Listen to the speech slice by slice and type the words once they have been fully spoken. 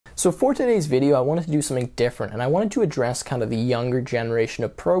So for today's video, I wanted to do something different, and I wanted to address kind of the younger generation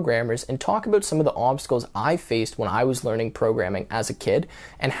of programmers and talk about some of the obstacles I faced when I was learning programming as a kid,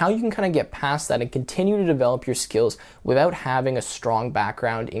 and how you can kind of get past that and continue to develop your skills without having a strong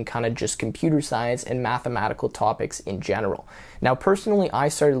background in kind of just computer science and mathematical topics in general. Now, personally, I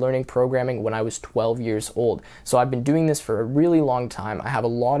started learning programming when I was 12 years old, so I've been doing this for a really long time. I have a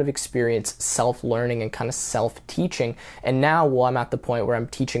lot of experience self-learning and kind of self-teaching, and now, well, I'm at the point where I'm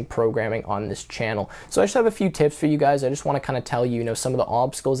teaching programming on this channel. So I just have a few tips for you guys. I just want to kind of tell you, some of the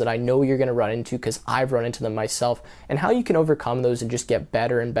obstacles that I know you're going to run into because I've run into them myself, and how you can overcome those and just get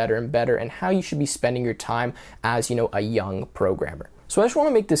better and better and better, and how you should be spending your time as, a young programmer. So I just want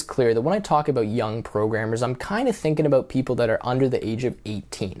to make this clear that when I talk about young programmers, I'm kind of thinking about people that are under the age of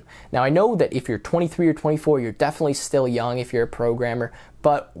 18. Now, I know that if you're 23 or 24, you're definitely still young if you're a programmer,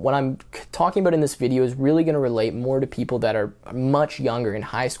 but what I'm talking about in this video is really going to relate more to people that are much younger, in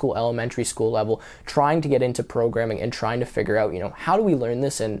high school, elementary school level, trying to get into programming and trying to figure out, how do we learn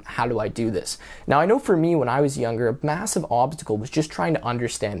this and how do I do this? Now, I know for me, when I was younger, a massive obstacle was just trying to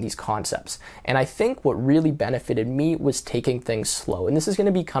understand these concepts. And I think what really benefited me was taking things slow. And this is going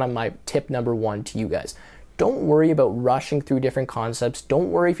to be kind of my tip number one to you guys. Don't worry about rushing through different concepts. Don't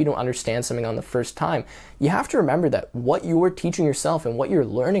worry if you don't understand something on the first time. You have to remember that what you're teaching yourself and what you're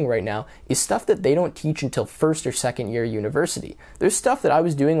learning right now is stuff that they don't teach until first or second year university. There's stuff that I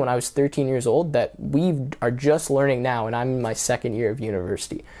was doing when I was 13 years old that we are just learning now, and I'm in my second year of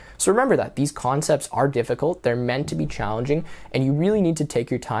university. So remember that these concepts are difficult, they're meant to be challenging, and you really need to take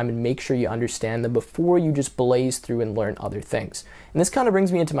your time and make sure you understand them before you just blaze through and learn other things. And this kind of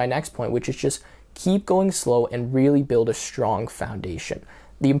brings me into my next point, which is just keep going slow and really build a strong foundation.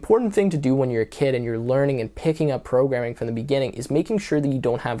 The important thing to do when you're a kid and you're learning and picking up programming from the beginning is making sure that you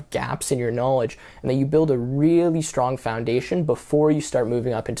don't have gaps in your knowledge and that you build a really strong foundation before you start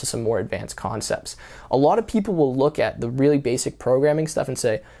moving up into some more advanced concepts. A lot of people will look at the really basic programming stuff and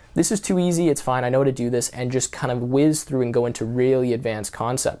say, this is too easy, it's fine, I know how to do this, and just kind of whiz through and go into really advanced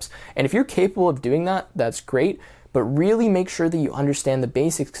concepts. And if you're capable of doing that, that's great. But really make sure that you understand the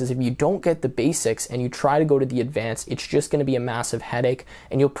basics, because if you don't get the basics and you try to go to the advanced, it's just going to be a massive headache,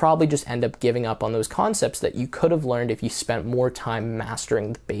 and you'll probably just end up giving up on those concepts that you could have learned if you spent more time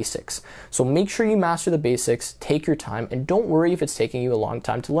mastering the basics. So make sure you master the basics, take your time, and don't worry if it's taking you a long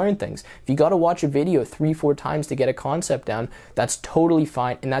time to learn things. If you got to watch a video 3-4 times to get a concept down, that's totally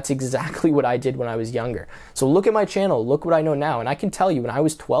fine, and that's exactly what I did when I was younger. So look at my channel, look what I know now, and I can tell you, when I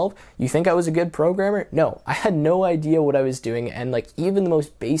was 12, you think I was a good programmer? No, I had no idea what I was doing, and even the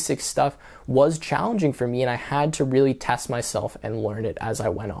most basic stuff was challenging for me, and I had to really test myself and learn it as I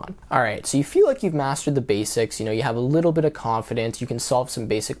went on. Alright, so you feel like you've mastered the basics, you have a little bit of confidence, you can solve some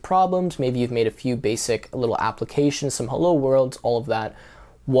basic problems, maybe you've made a few basic little applications, some hello worlds, all of that.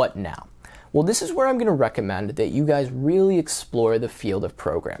 What now? Well, this is where I'm going to recommend that you guys really explore the field of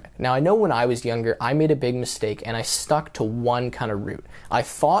programming. Now, I know when I was younger, I made a big mistake and I stuck to one kind of route. I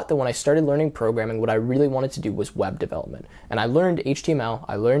thought that when I started learning programming, what I really wanted to do was web development. And I learned HTML,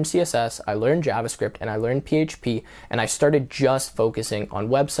 I learned CSS, I learned JavaScript, and I learned PHP, and I started just focusing on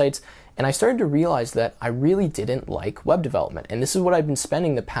websites. And I started to realize that I really didn't like web development. And this is what I've been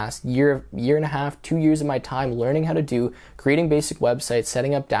spending the past year and a half, 2 years of my time learning how to do, creating basic websites,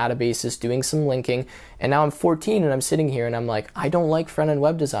 setting up databases, doing some linking. And now I'm 14 and I'm sitting here and I'm like, I don't like front-end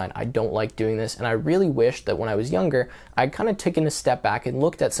web design. I don't like doing this. And I really wish that when I was younger, I'd kind of taken a step back and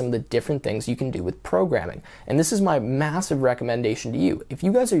looked at some of the different things you can do with programming. And this is my massive recommendation to you. If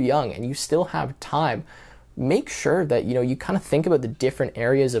you guys are young and you still have time, make sure that you kind of think about the different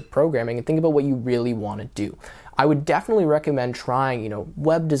areas of programming and think about what you really want to do. I would definitely recommend trying,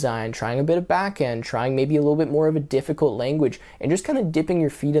 web design, trying a bit of backend, trying maybe a little bit more of a difficult language, and just kind of dipping your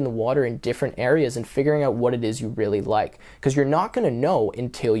feet in the water in different areas and figuring out what it is you really like. Because you're not going to know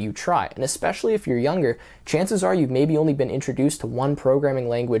until you try. And especially if you're younger, chances are you've maybe only been introduced to one programming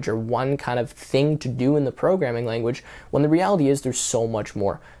language or one kind of thing to do in the programming language, when the reality is there's so much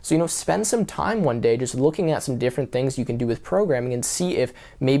more. So, spend some time one day just looking at some different things you can do with programming and see if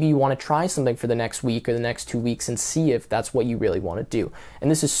maybe you want to try something for the next week or the next 2 weeks and see if that's what you really want to do. And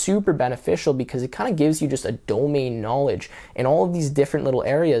this is super beneficial because it kind of gives you just a domain knowledge in all of these different little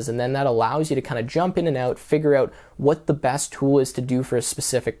areas, and then that allows you to kind of jump in and out, figure out what the best tool is to do for a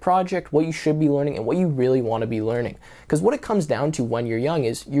specific project, what you should be learning, and what you really want to be learning. Because what it comes down to when you're young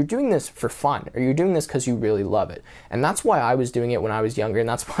is you're doing this for fun, or you're doing this because you really love it. And that's why I was doing it when I was younger, and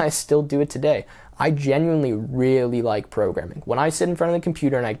that's why I still do it today. I genuinely really like programming. When I sit in front of the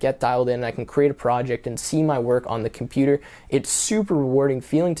computer and I get dialed in and I can create a project and see my work on the computer, it's super rewarding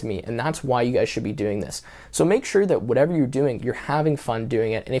feeling to me, and that's why you guys should be doing this. So make sure that whatever you're doing, you're having fun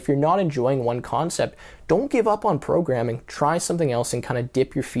doing it, and if you're not enjoying one concept, don't give up on programming. Try something else and kind of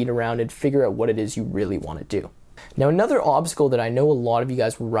dip your feet around and figure out what it is you really want to do. Now, another obstacle that I know a lot of you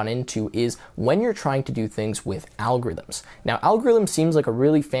guys will run into is when you're trying to do things with algorithms. Now, algorithm seems like a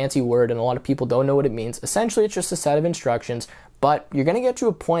really fancy word and a lot of people don't know what it means. Essentially, it's just a set of instructions, but you're going to get to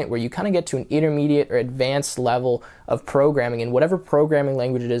a point where you kind of get to an intermediate or advanced level of programming in whatever programming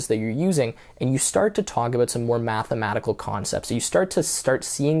language it is that you're using, and you start to talk about some more mathematical concepts. So you start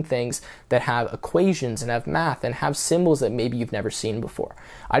seeing things that have equations and have math and have symbols that maybe you've never seen before.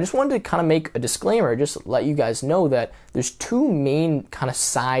 I just wanted to kind of make a disclaimer, just let you guys know that there's two main kind of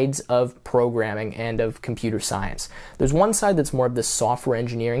sides of programming and of computer science. There's one side that's more of the software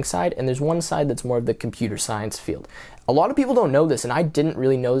engineering side, and there's one side that's more of the computer science field. A lot of people don't know this, and I didn't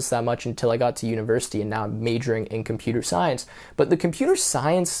really know this that much until I got to university, and now I'm majoring in computer science. But the computer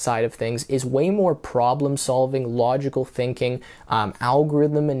science side of things is way more problem solving, logical thinking,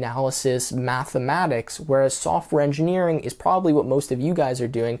 algorithm analysis, mathematics, whereas software engineering is probably what most of you guys are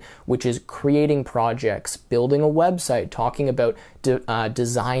doing, which is creating projects, building a website, talking about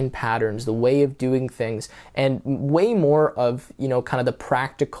design patterns, the way of doing things, and way more of, kind of the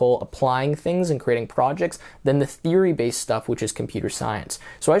practical applying things and creating projects than the theory-based stuff, which is computer science.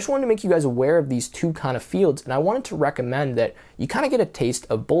 So I just wanted to make you guys aware of these two kind of fields, and I wanted to recommend that you kind of get a taste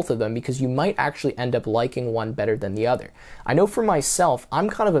of both of them because you might actually end up liking one better than the other. I know for myself, I'm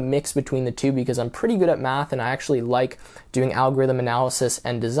kind of a mix between the two because I'm pretty good at math and I actually like doing algorithm analysis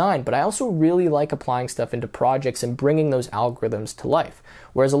and design, but I also really like applying stuff into projects and bringing those algorithms to life.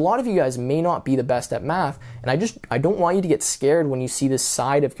 Whereas a lot of you guys may not be the best at math, and I don't want you to get scared when you see this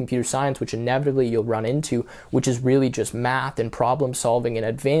side of computer science, which inevitably you'll run into, which is really just math and problem solving and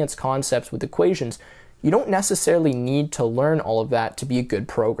advanced concepts with equations. You don't necessarily need to learn all of that to be a good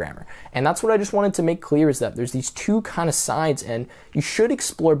programmer. And that's what I just wanted to make clear, is that there's these two kind of sides, and you should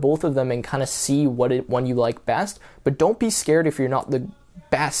explore both of them and kind of see what one you like best, but don't be scared if you're not the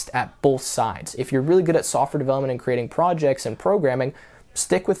best at both sides. If you're really good at software development and creating projects and programming,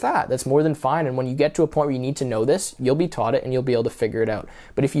 stick with that. That's more than fine. And when you get to a point where you need to know this, you'll be taught it and you'll be able to figure it out.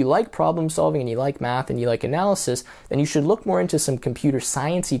 But if you like problem solving and you like math and you like analysis, then you should look more into some computer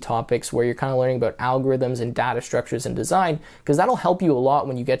sciencey topics where you're kind of learning about algorithms and data structures and design, because that'll help you a lot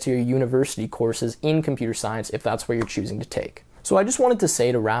when you get to your university courses in computer science, if that's where you're choosing to take. So I just wanted to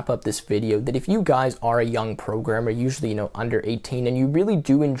say, to wrap up this video, that if you guys are a young programmer, usually under 18, and you really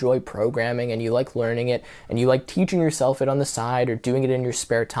do enjoy programming and you like learning it and you like teaching yourself it on the side or doing it in your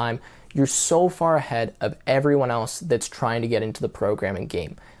spare time, you're so far ahead of everyone else that's trying to get into the programming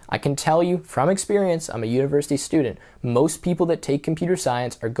game. I can tell you from experience, I'm a university student, most people that take computer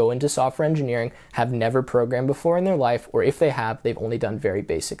science or go into software engineering have never programmed before in their life, or if they have, they've only done very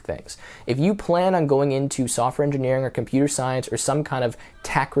basic things. If you plan on going into software engineering or computer science or some kind of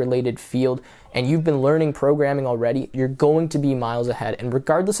tech-related field, and you've been learning programming already, you're going to be miles ahead. And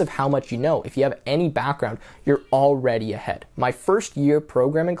regardless of how much you know, if you have any background, you're already ahead. My first year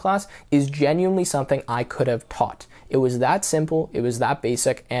programming class is genuinely something I could have taught. It was that simple, it was that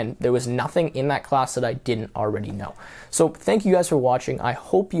basic, and there was nothing in that class that I didn't already know. So thank you guys for watching. I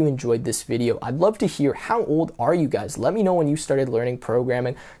hope you enjoyed this video. I'd love to hear, how old are you guys? Let me know when you started learning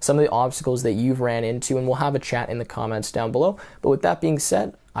programming, some of the obstacles that you've ran into, and we'll have a chat in the comments down below. But with that being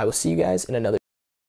said, I will see you guys in another